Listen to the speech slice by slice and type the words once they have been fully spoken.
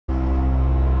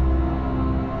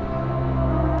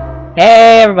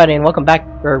Hey everybody, and welcome back,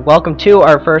 or welcome to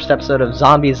our first episode of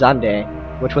Zombie Zunday,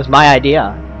 which was my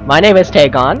idea. My name is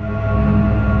Tagon.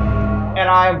 And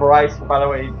I'm Bryce. By the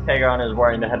way, Tagon is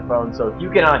wearing the headphones, so if you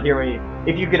cannot hear me,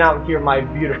 if you cannot hear my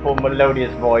beautiful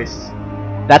melodious voice.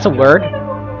 That's a word?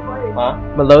 Huh?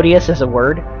 Melodious is a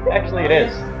word? Actually it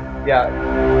is. Yeah.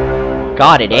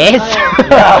 God, it is?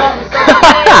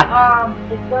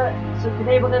 So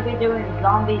today we're gonna be doing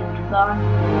Zombies and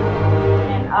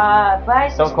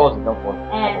Bryce. Don't close it, don't close it.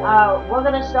 And we're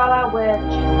gonna start out with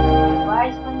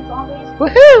Bryce playing zombies.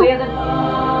 Woohoo!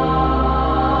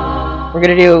 We're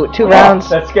gonna do two rounds.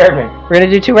 That scared me. We're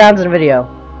gonna do 2 rounds in a video.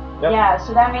 Yep. Yeah,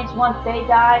 so that means once they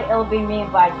die, it'll be me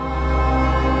and Bryce.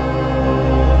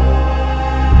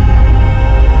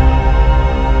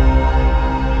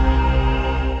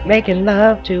 Making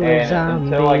love to a zombie.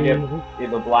 Until I get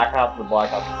either Black Ops or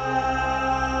Black Ops.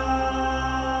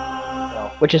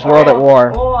 No. Which is World at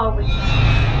War.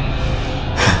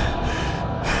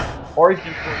 Or you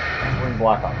can bring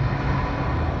Black Ops.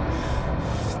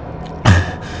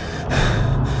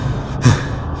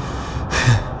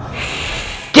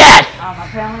 Death!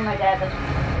 Apparently my dad doesn't.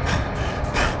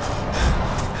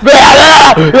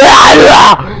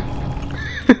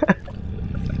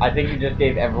 I think you just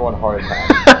gave everyone a heart attack.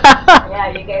 Yeah,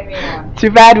 you gave me one. Too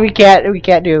bad we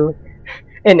can't do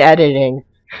in editing.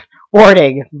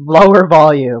 Warning, lower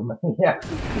volume. Yeah.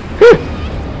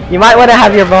 You might want to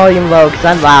have your volume low because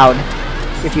I'm loud.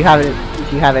 If you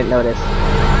haven't noticed.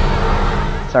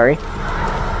 Sorry.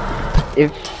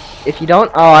 If you don't,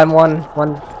 oh, I'm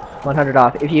 100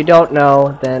 off. If you don't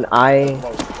know, then I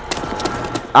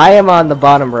am on the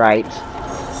bottom right.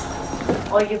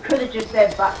 Or you could have just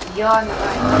said, but you're on the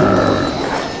right.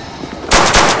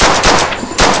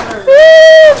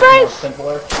 Woo, Bryce!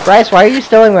 Simpler. Bryce, why are you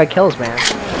stealing my kills, man?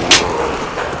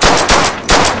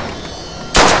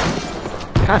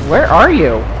 God, where are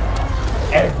you?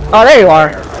 Oh, there you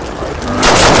are.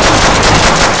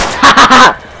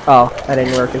 Oh, that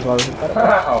didn't work as well as it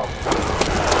thought. Oh.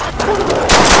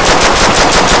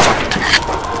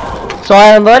 So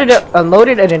I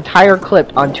unloaded an entire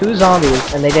clip on 2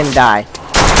 zombies, and they didn't die.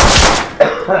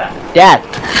 Death.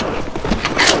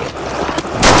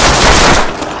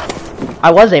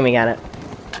 I was aiming at it.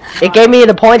 It gave me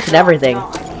the points and everything.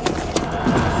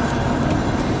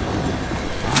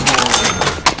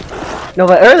 No,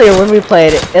 but earlier when we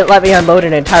played, it let me unload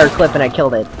an entire clip and I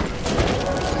killed it.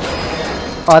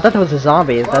 Oh, I thought that was a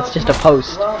zombie. That's just a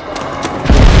post. Oh,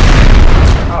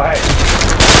 hey.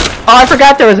 Oh, I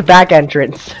forgot there was a back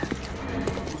entrance.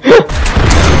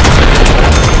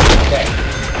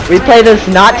 We played this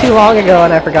not too long ago,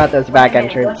 and I forgot there was a back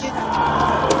entrance.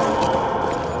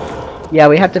 Yeah,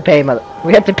 we have to pay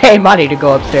money to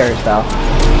go upstairs, though.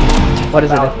 What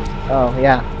is it? Oh,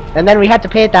 yeah. And then we had to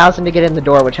pay 1,000 to get in the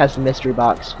door, which has the mystery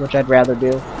box, which I'd rather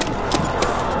do.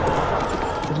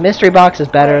 This mystery box is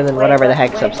better than whatever the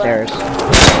heck's upstairs.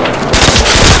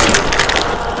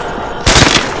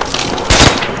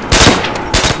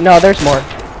 No, there's more.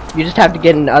 You just have to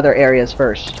get in other areas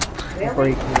first. Before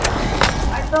you can...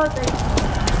 I thought they...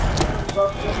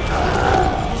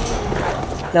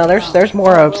 No, there's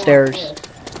more upstairs.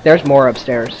 There's more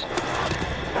upstairs.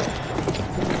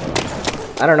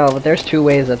 I don't know, but there's 2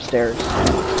 ways upstairs.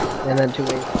 And then 2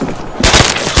 ways.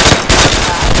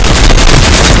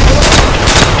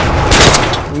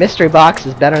 Mystery box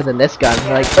is better than this gun.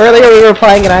 Like, earlier we were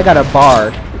playing and I got a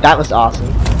bard. That was awesome.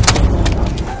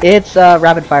 It's a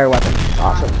rapid fire weapon.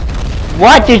 Awesome.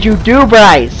 What did you do,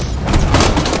 Bryce?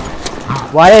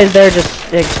 Why is there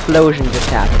just an explosion just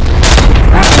happened?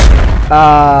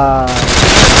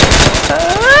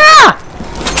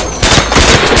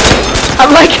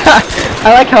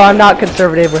 I like how I'm not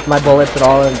conservative with my bullets at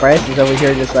all, and Bryce is over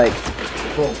here just like,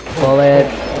 bullet.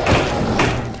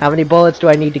 How many bullets do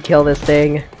I need to kill this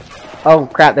thing? Oh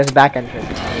crap, there's a back entrance.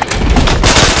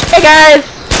 Hey guys!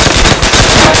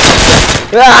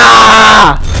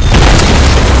 Ah!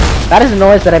 That is a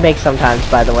noise that I make sometimes,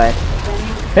 by the way.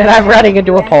 And I'm running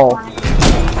into a pole.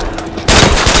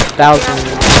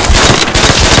 1,000.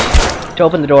 To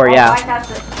open the door, yeah.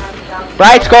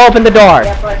 Bryce, go open the door!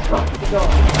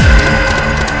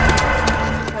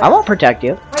 I won't protect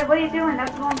you. Wait, what are you doing?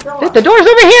 That's the wrong door. The door's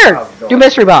over here! Do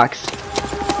mystery box.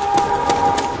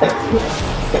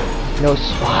 No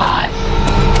spots.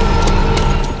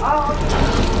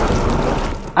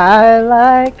 I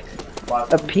like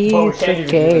a piece of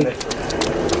cake.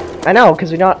 I know,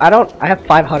 because I have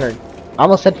 500. I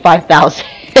almost said 5,000.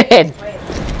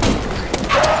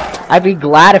 I'd be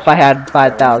glad if I had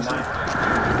 5,000.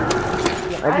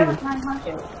 I'd be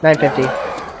 950.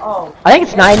 Oh. I think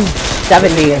it's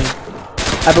 970 and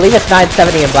I believe it's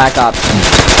 970 in Black Ops.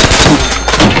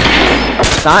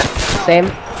 It's not? Same?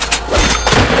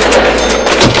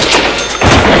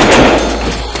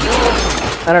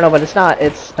 I don't know, but it's not.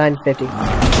 It's 950.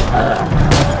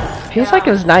 Feels like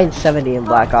it was 970 in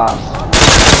Black Ops.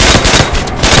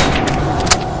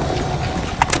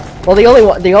 Well, the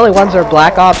only ones are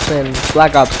Black Ops and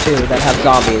Black Ops 2 that have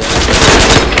zombies.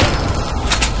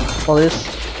 Well,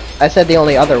 I said the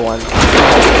only other one.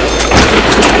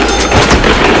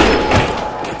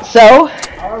 So,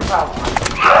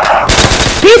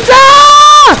 pizza!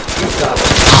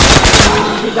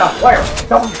 Pizza, where?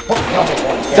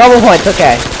 Double points,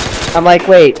 okay. I'm like,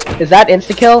 wait, is that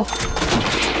insta-kill?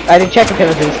 I didn't check if it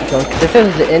was insta-kill, because if it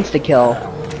was an insta-kill,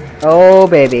 oh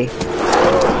baby.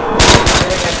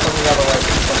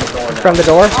 From the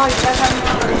door? Oh, you guys have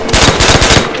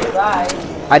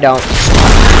I don't.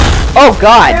 Oh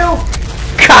god!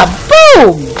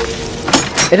 Kaboom!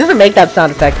 It doesn't make that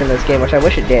sound effect in this game, which I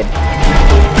wish it did.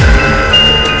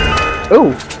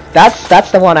 Ooh,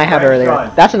 that's the one I had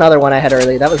earlier. That's another one I had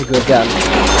earlier. That was a good gun.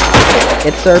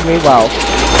 It served me well.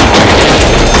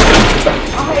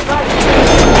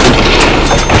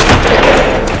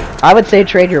 I would say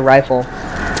trade your rifle.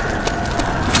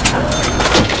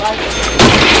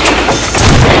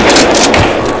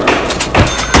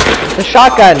 It's a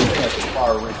shotgun.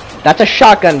 That's a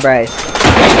shotgun, Bryce.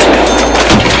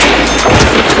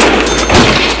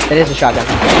 It is a shotgun.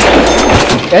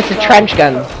 It's a trench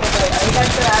gun.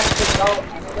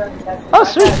 Oh,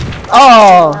 sweet.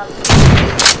 Oh.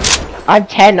 I'm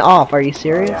 10 off. Are you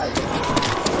serious?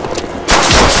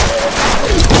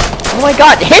 Oh my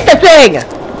god, hit the thing!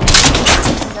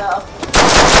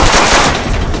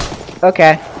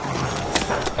 Okay.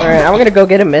 Alright, I'm gonna go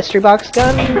get a mystery box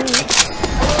gun.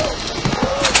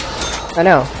 I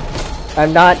know.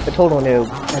 I'm not a total noob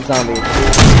at zombies.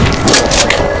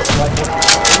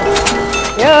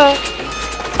 Yeah.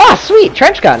 Ah, sweet!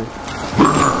 Trench gun!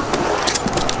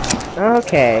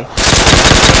 Okay.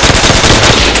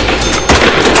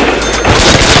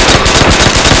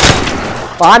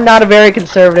 Well, I'm not a very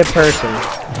conservative person.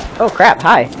 Oh crap,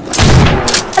 hi.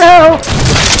 Hello!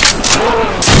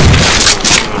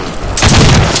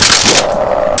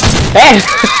 Hey!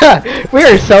 We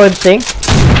are so in sync.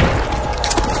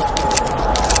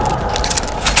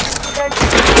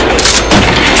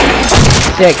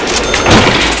 Six.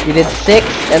 You did 6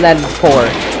 and then 4.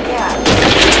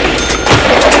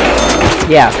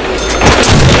 Yeah.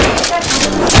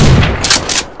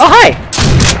 Oh, hi!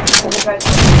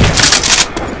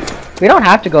 We don't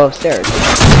have to go upstairs.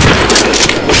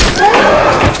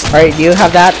 Alright, do you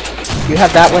have that? Do you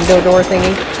have that window door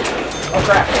thingy? Oh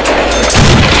crap.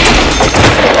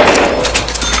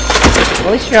 Well,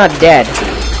 at least you're not dead.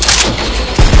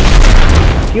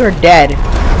 If you were dead,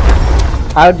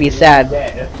 I would be sad.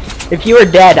 If you were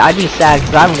dead, I'd be sad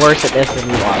because I'm worse at this than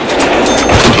you are.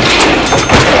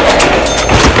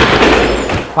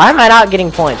 Why am I not getting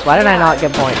points? Why did I not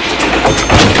get points?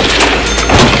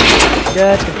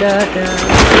 Da, da, da, da.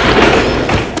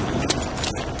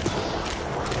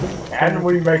 Can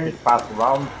we make it past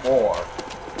round 4?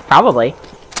 Probably.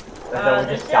 And then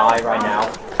we just die right now.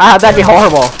 Ah, that'd be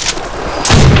horrible.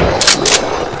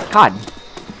 God.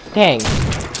 Dang.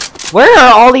 Where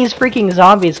are all these freaking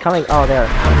zombies coming? Oh, there.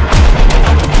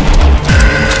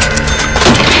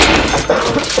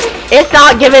 It's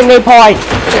not giving me points!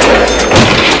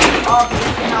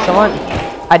 Someone...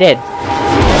 I did.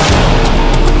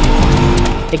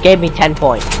 It gave me 10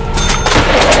 points.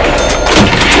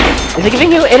 Is it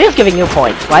giving you? It is giving you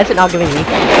points. Why is it not giving me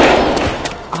points?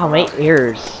 Oh, my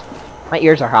ears. My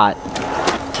ears are hot.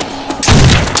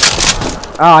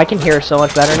 Oh, I can hear so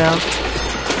much better now.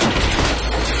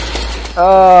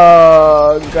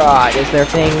 Oh, God. Is there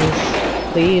things?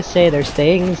 Please say there's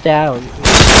things down.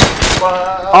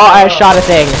 Oh, I shot a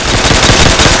thing.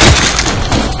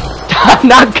 I'm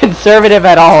not conservative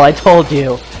at all, I told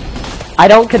you. I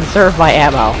don't conserve my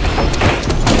ammo.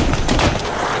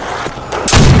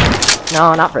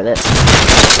 No, not for this.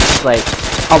 It's like,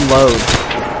 unload.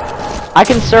 I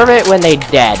conserve it when they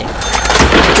dead.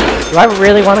 Do I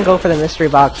really want to go for the mystery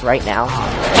box right now?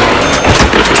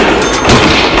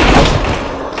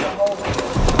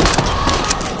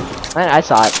 I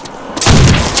saw it.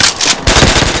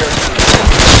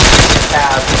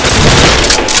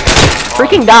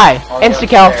 Freaking die!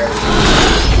 Insta-kill!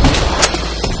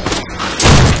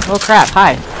 Oh crap,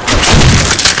 hi.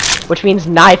 Which means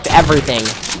knife everything.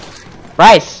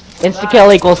 Bryce!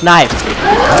 Insta-kill equals knife.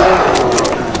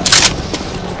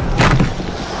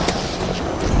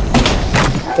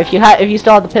 If you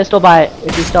still have the pistol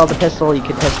you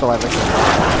can pistol everything.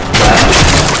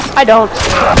 I don't.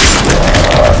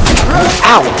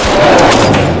 Ow!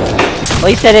 At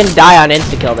least I didn't die on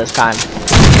insta-kill this time.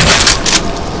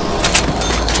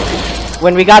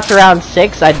 When we got to round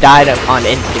 6, I died on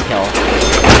insta-kill.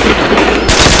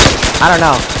 I don't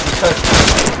know.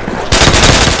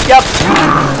 Yep.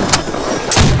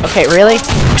 Okay, really?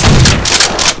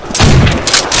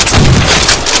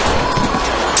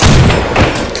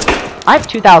 I have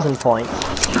 2,000 points.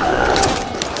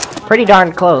 Pretty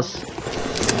darn close.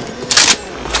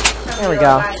 There we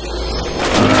go.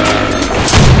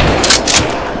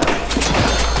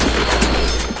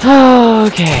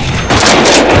 Okay.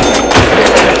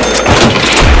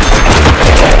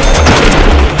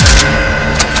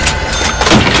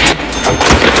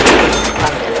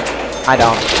 I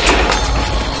don't.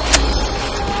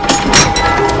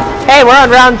 Hey, we're on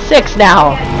round 6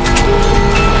 now.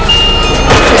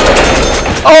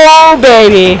 Oh,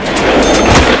 baby.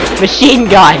 Machine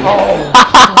gun.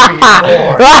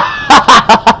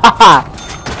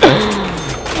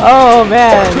 Oh,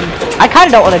 man. I kind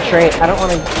of don't want to trade. I don't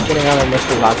want to get another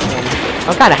mystery box gun.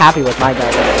 I'm kind of happy with my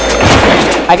gun.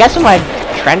 I guess when my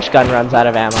trench gun runs out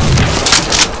of ammo,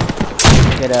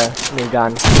 I'll get a new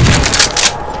gun.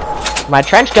 My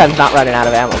trench gun's not running out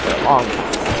of ammo for a long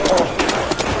time.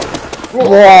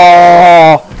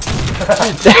 Whoa!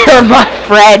 They're my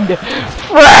friend!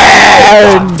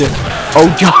 Friend! Oh,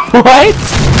 what?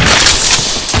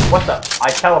 What the? I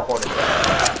teleported.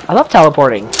 I love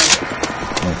teleporting.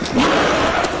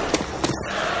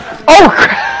 Oh,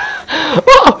 crap!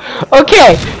 Whoa!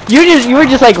 Okay, you were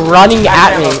just like running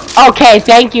at me. Okay,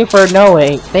 thank you for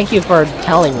knowing. Thank you for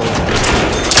telling me.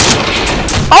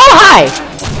 Oh, hi!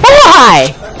 Oh,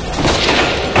 hi!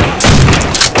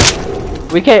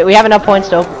 We have enough points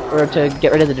to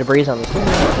get rid of the debris on this.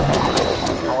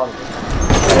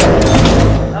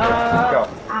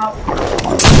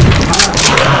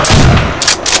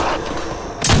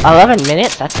 11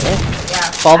 minutes? That's it? Yeah.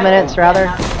 12 minutes,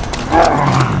 rather?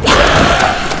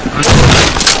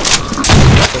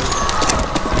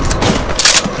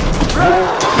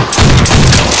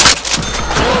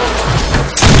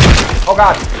 Oh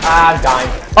god! Ah, I'm dying.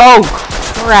 Oh,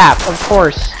 crap, of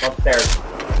course. Upstairs.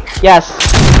 Yes.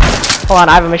 Hold on,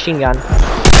 I have a machine gun.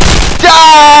 Die!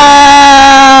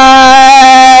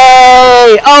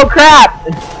 Oh, crap!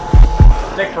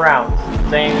 6 rounds.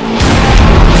 Same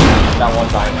that one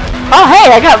time. Oh, hey,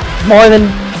 I got more than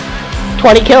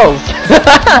 20 kills.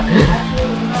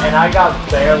 And I got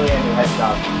barely any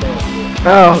headshots.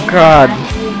 Oh, God.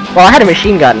 Well, I had a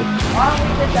machine gun.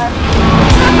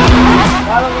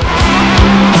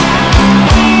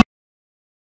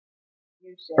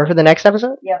 Or for the next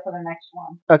episode? Yeah, for the next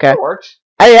one. Okay. That works.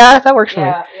 Yeah, that works for me.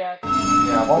 Yeah.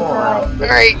 Yeah, one more round.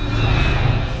 Alright.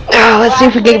 Let's see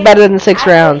if we get better than 6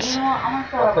 rounds. You know what, I'm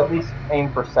gonna Let's throw at least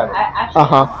aim for 7.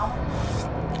 Uh-huh.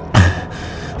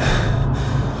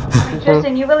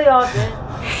 Tristan, you really all good.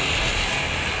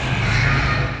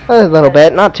 A little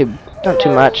bit, not too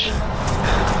much.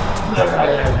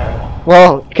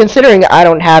 Well, considering I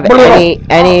don't have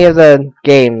any of the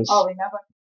games. Oh, we never.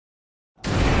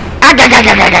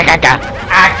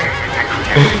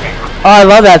 Oh, I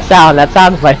love that sound. That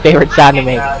sound's my favorite sound to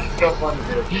make. It's so fun to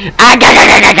do. I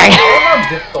love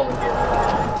difficult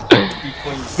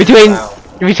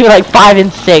Between like 5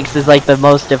 and 6 is like the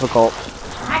most difficult.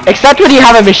 Except when you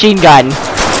have a machine gun.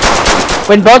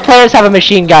 When both players have a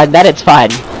machine gun, then it's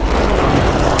fun.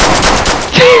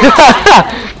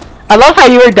 I love how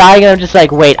you were dying and I'm just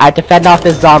like, wait, I have to fend off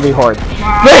this zombie horde.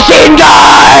 Machine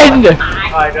gun!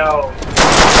 I know.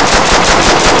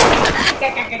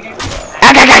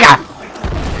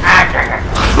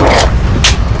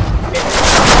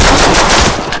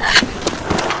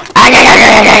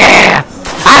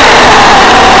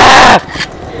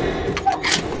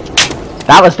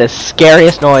 That was the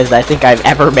scariest noise I think I've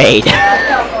ever made.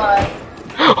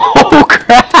 Oh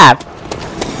crap!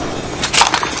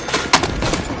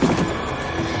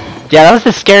 Yeah, that was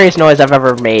the scariest noise I've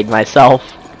ever made myself.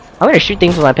 I'm gonna shoot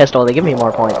things with my pistol, they give me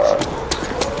more points.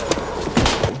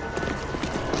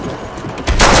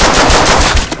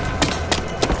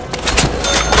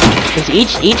 Because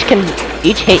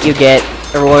each hit you get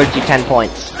rewards you 10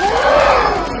 points.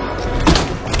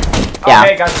 Yeah.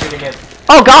 Okay, got shooting it.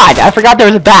 Oh god, I forgot there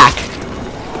was a back.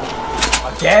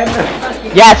 Again?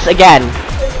 Yes, again.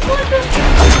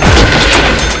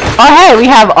 Oh hey,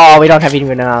 we don't have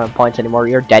even points anymore.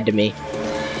 You're dead to me.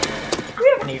 We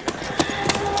haven't even.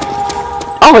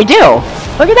 Oh, we do.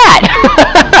 Look at that.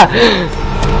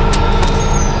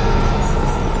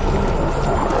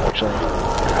 Actually.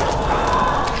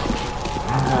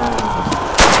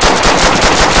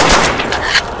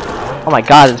 Oh my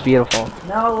god, it's beautiful.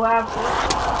 No weapon.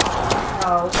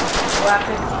 No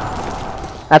weapon.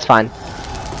 That's fine.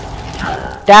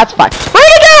 That's fine. Where'd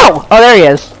he go? Oh, there he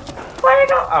is. Where'd he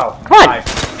go? Oh, Come on. hi.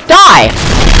 Die!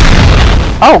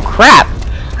 Oh, crap.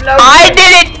 No, I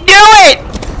didn't do it!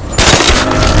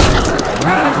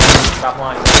 Stop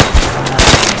lying.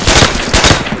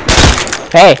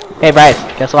 Hey, Bryce.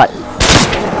 Guess what?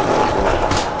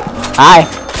 Hi.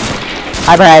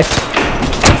 Hi, Bryce.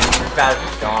 This guy's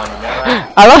gone, you know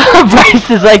that? I love how Bryce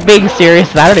is like being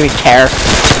serious and I don't even care.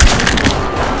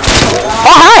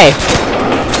 Oh, hi!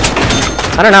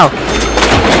 I don't know.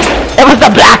 It was the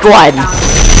black one!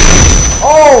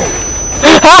 Oh!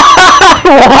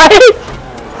 What?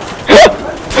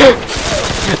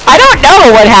 I don't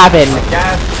know what happened.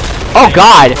 Yes. Oh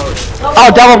god.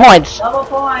 Oh, double points. Double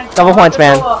points. Double points,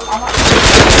 man.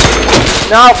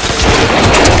 No.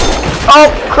 Oh,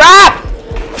 crap!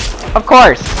 Of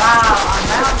course. Wow, I'm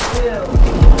round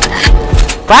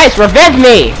 2. Bryce, revenge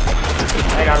me!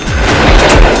 Hang on.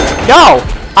 No!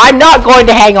 I'm not going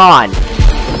to hang on.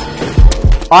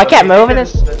 Oh, I can't move in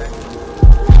this.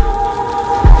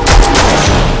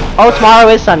 Oh, tomorrow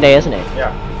is Sunday, isn't it?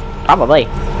 Yeah. Probably.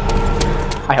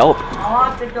 I hope.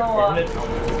 Unlock the door. Isn't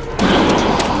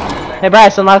it? Hey,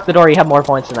 Bryce, unlock the door. You have more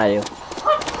points than I do.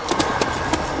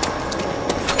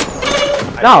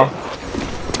 No.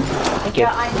 Thank you.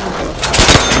 Yeah, I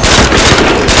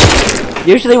know.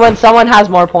 Usually when someone has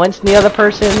more points than the other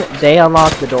person, they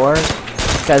unlock the door.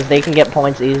 Because they can get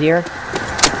points easier.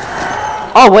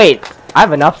 Oh, wait. I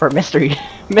have enough for mystery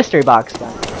box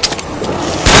stuff.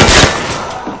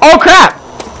 Oh, crap!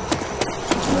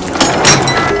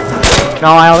 No,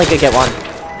 I only could get one.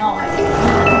 No, I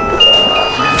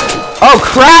Oh,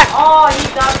 crap! Oh, you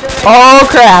got the ray. Oh,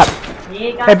 crap!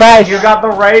 You got Hey, Bryce. You got the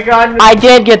ray gun? I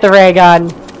did get the ray gun.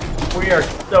 We are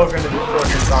so gonna destroy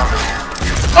your zombies.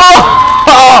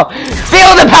 Oh!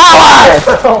 Feel the power!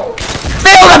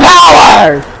 Feel the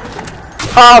power!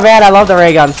 Oh man, I love the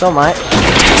ray gun so much.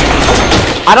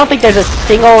 I don't think there's a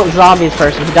single zombies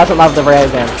person who doesn't love the ray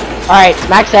gun. Alright,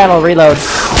 max ammo, reload.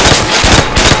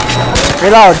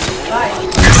 Reload.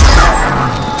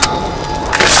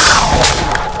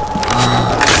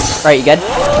 Alright, you good?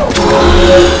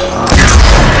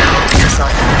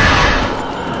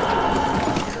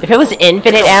 If it was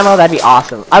infinite ammo, that'd be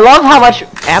awesome. I love how much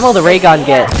ammo the ray gun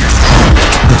gets.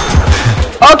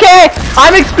 Okay,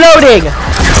 I'm exploding!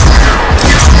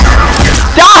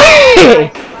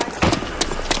 Die!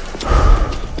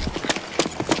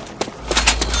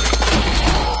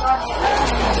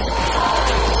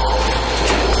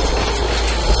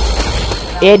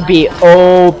 It'd be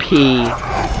OP.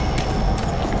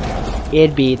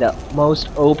 It'd be the most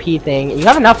OP thing. You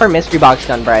have enough for mystery box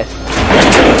gun, Bryce.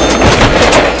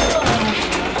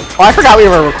 Oh, I forgot we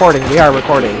were recording. We are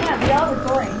recording. Yeah, we are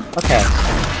recording. Okay.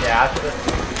 Yeah, after this.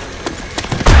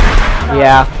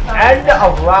 Yeah. End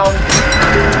of round.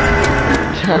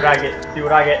 See what I get. See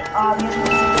what I get.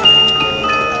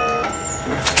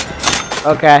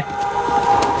 Okay.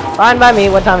 Fine by me.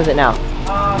 What time is it now?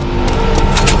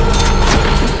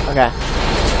 Okay.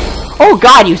 Oh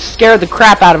god, you scared the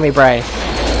crap out of me, Bryce.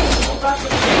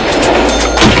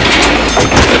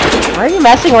 Why are you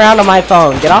messing around on my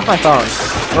phone? Get off my phone.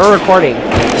 We're recording.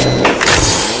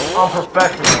 I'm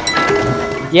professional.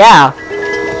 Yeah.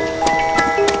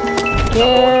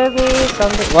 Give me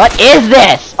something. What is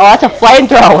this? Oh, that's a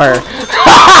flamethrower.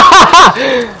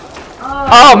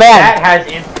 Oh man. That has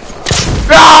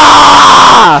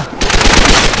Ah!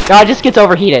 No, it just gets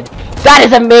overheated. That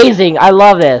is amazing. I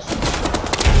love this.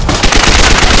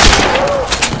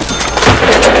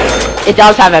 It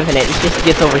does have infinite. It just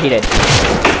gets overheated.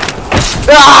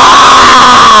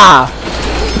 Ah!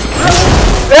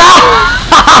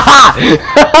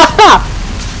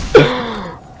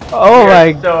 Oh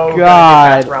my so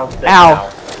god. round 6 Ow. now.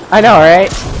 I know, right?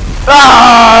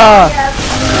 Ah!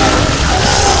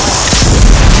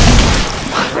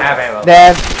 Have ammo.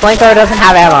 The flamethrower doesn't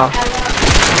have ammo.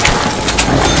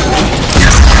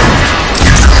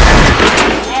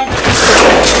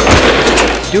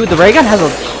 Dude, the ray gun has a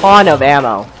ton of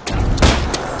ammo.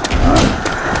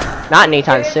 Not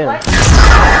anytime soon.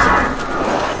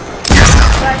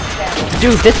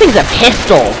 Dude, this thing's a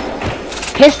pistol.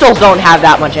 Pistols don't have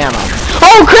that much ammo.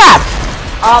 Oh crap!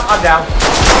 I'm down.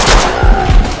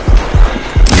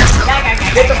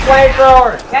 Get the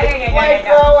flamethrower!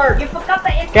 Flamethrower! You forgot the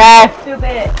Okay. instant,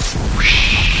 stupid.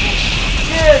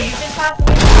 Dude, you just have to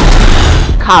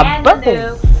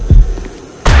Kaboom!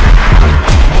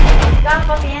 Gotta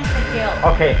put the instant kill.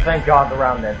 Okay, thank God the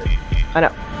round ended. I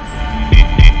know.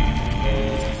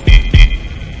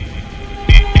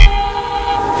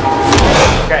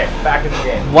 Okay. back in the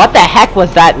game. What the heck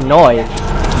was that noise?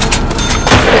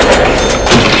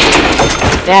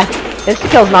 Yeah,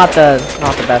 insta-kill's not the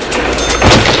best.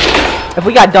 If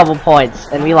we got double points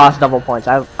and we lost double points,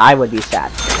 I would be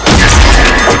sad.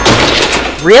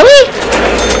 Really?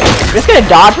 You're just gonna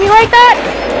dodge me like that?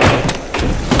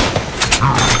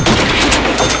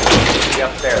 Be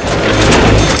upstairs.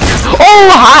 Oh,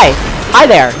 hi! Hi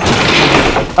there.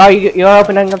 Oh, you're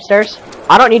opening upstairs?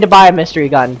 I don't need to buy a mystery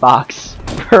gun box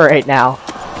for right now.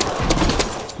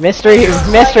 Mystery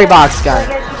box gun.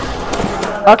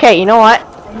 Okay, you know what?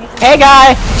 Hey,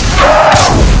 guy!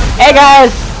 Hey,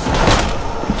 guys!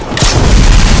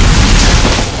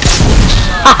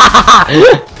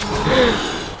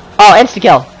 Oh,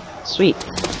 insta-kill. Sweet.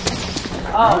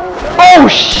 Oh,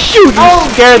 shoot! You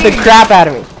scared the crap out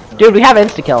of me. Dude, we have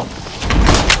insta-kill.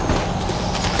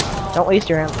 Don't waste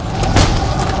your ammo.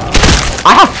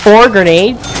 I have 4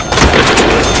 grenades.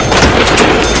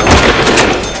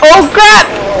 Oh, crap!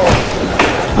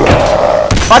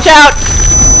 Watch out!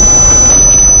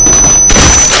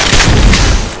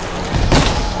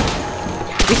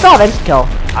 We still have insta-kill.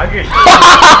 I'm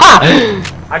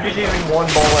just using 1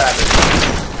 bullet at it.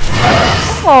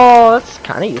 Oh, that's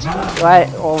kind of useful. Right?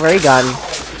 Well, ray gun.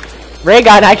 Ray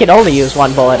gun, I can only use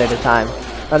 1 bullet at a time.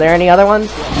 Are there any other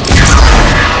ones?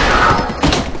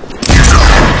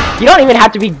 You don't even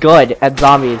have to be good at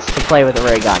zombies to play with a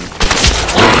ray gun.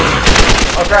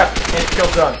 Oh crap! It's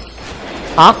kill's done.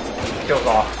 Huh? Kill's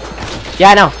off. Yeah,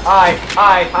 I know. Hi!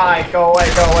 Go away!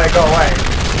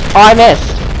 Oh, I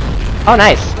missed. Oh,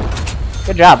 nice.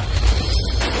 Good job.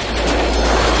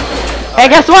 Hey,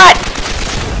 guess what?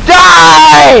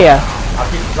 Die! I'll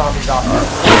keep the zombies off.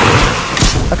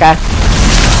 Okay.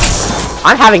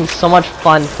 I'm having so much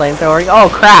fun flamethrowing. Oh,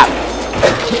 crap.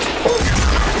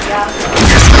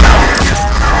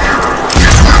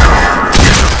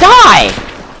 Die!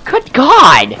 Good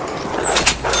God!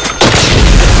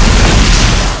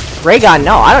 Ray gun,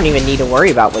 no, I don't even need to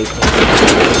worry about wasting.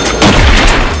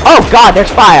 Oh God, there's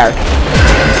fire!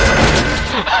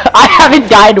 I haven't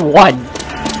died once.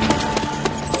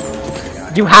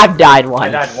 You have died once.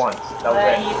 I died once. That was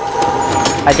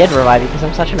it. I did revive you because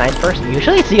I'm such a nice person.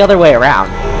 Usually it's the other way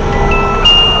around.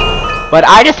 But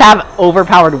I just have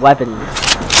overpowered weapons.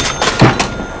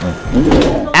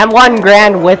 And 1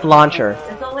 grand with launcher.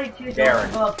 It's only 2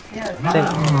 Darren. books. Yes.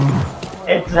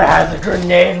 It has a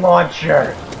grenade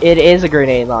launcher. It is a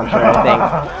grenade launcher, I think.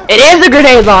 It is a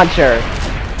grenade launcher!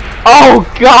 Oh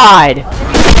God!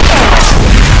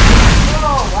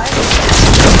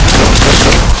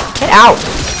 Get out!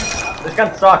 This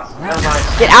gun sucks. Never mind.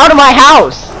 Get out of my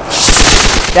house!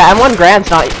 Yeah, M1 Grand's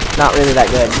not really that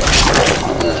good.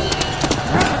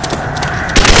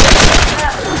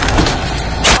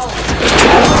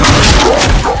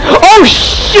 Oh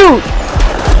shoot!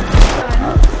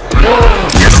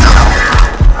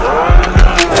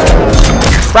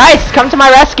 Bryce, come to my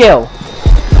rescue!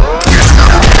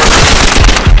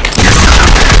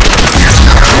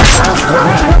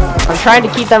 I'm trying to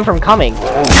keep them from coming.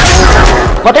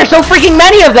 But there's so freaking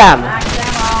many of them!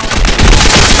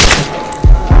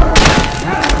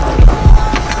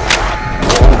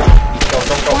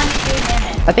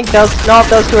 I think those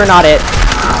 2 are not it.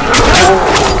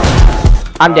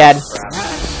 I'm dead.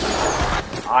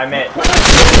 I'm it.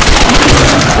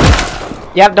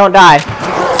 Yep, don't die.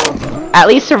 At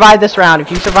least survive this round.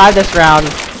 If you survive this round,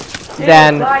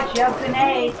 then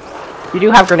you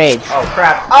do have grenades. Oh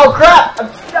crap! Oh crap!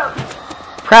 I'm stuck.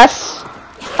 Press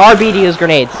RB to use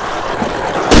grenades.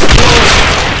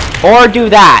 Or do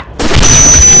that.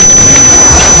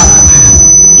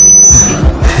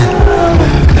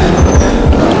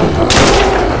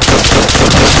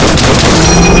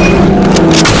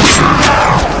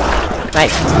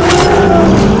 Nice.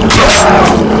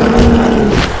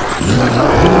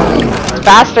 It's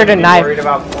faster to knife.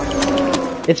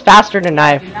 It's faster to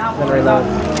knife than reload.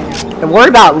 I'm worried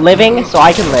about living so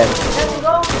I can live.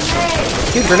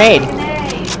 Dude, grenade.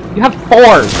 You have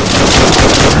 4.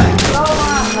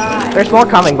 There's more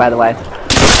coming, by the way.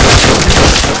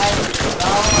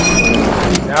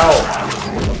 No.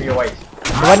 It'll be a waste.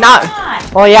 But not.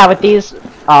 Oh yeah, with these.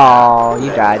 Oh,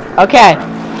 you died. Okay.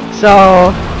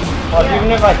 So. Well,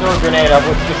 even if I throw a grenade, I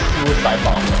would just suicide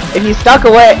bomb them. If you stuck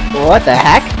away. What the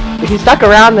heck? If you stuck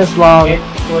around this long. It's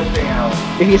glitching out.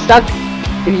 If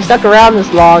you stuck around this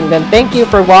long, then thank you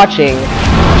for watching.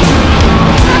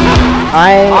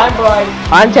 I'm Bryce.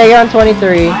 I'm Tagon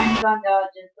 23. I'm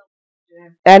Zundays.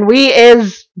 And we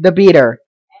is the beater.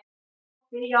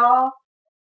 See y'all.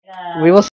 We will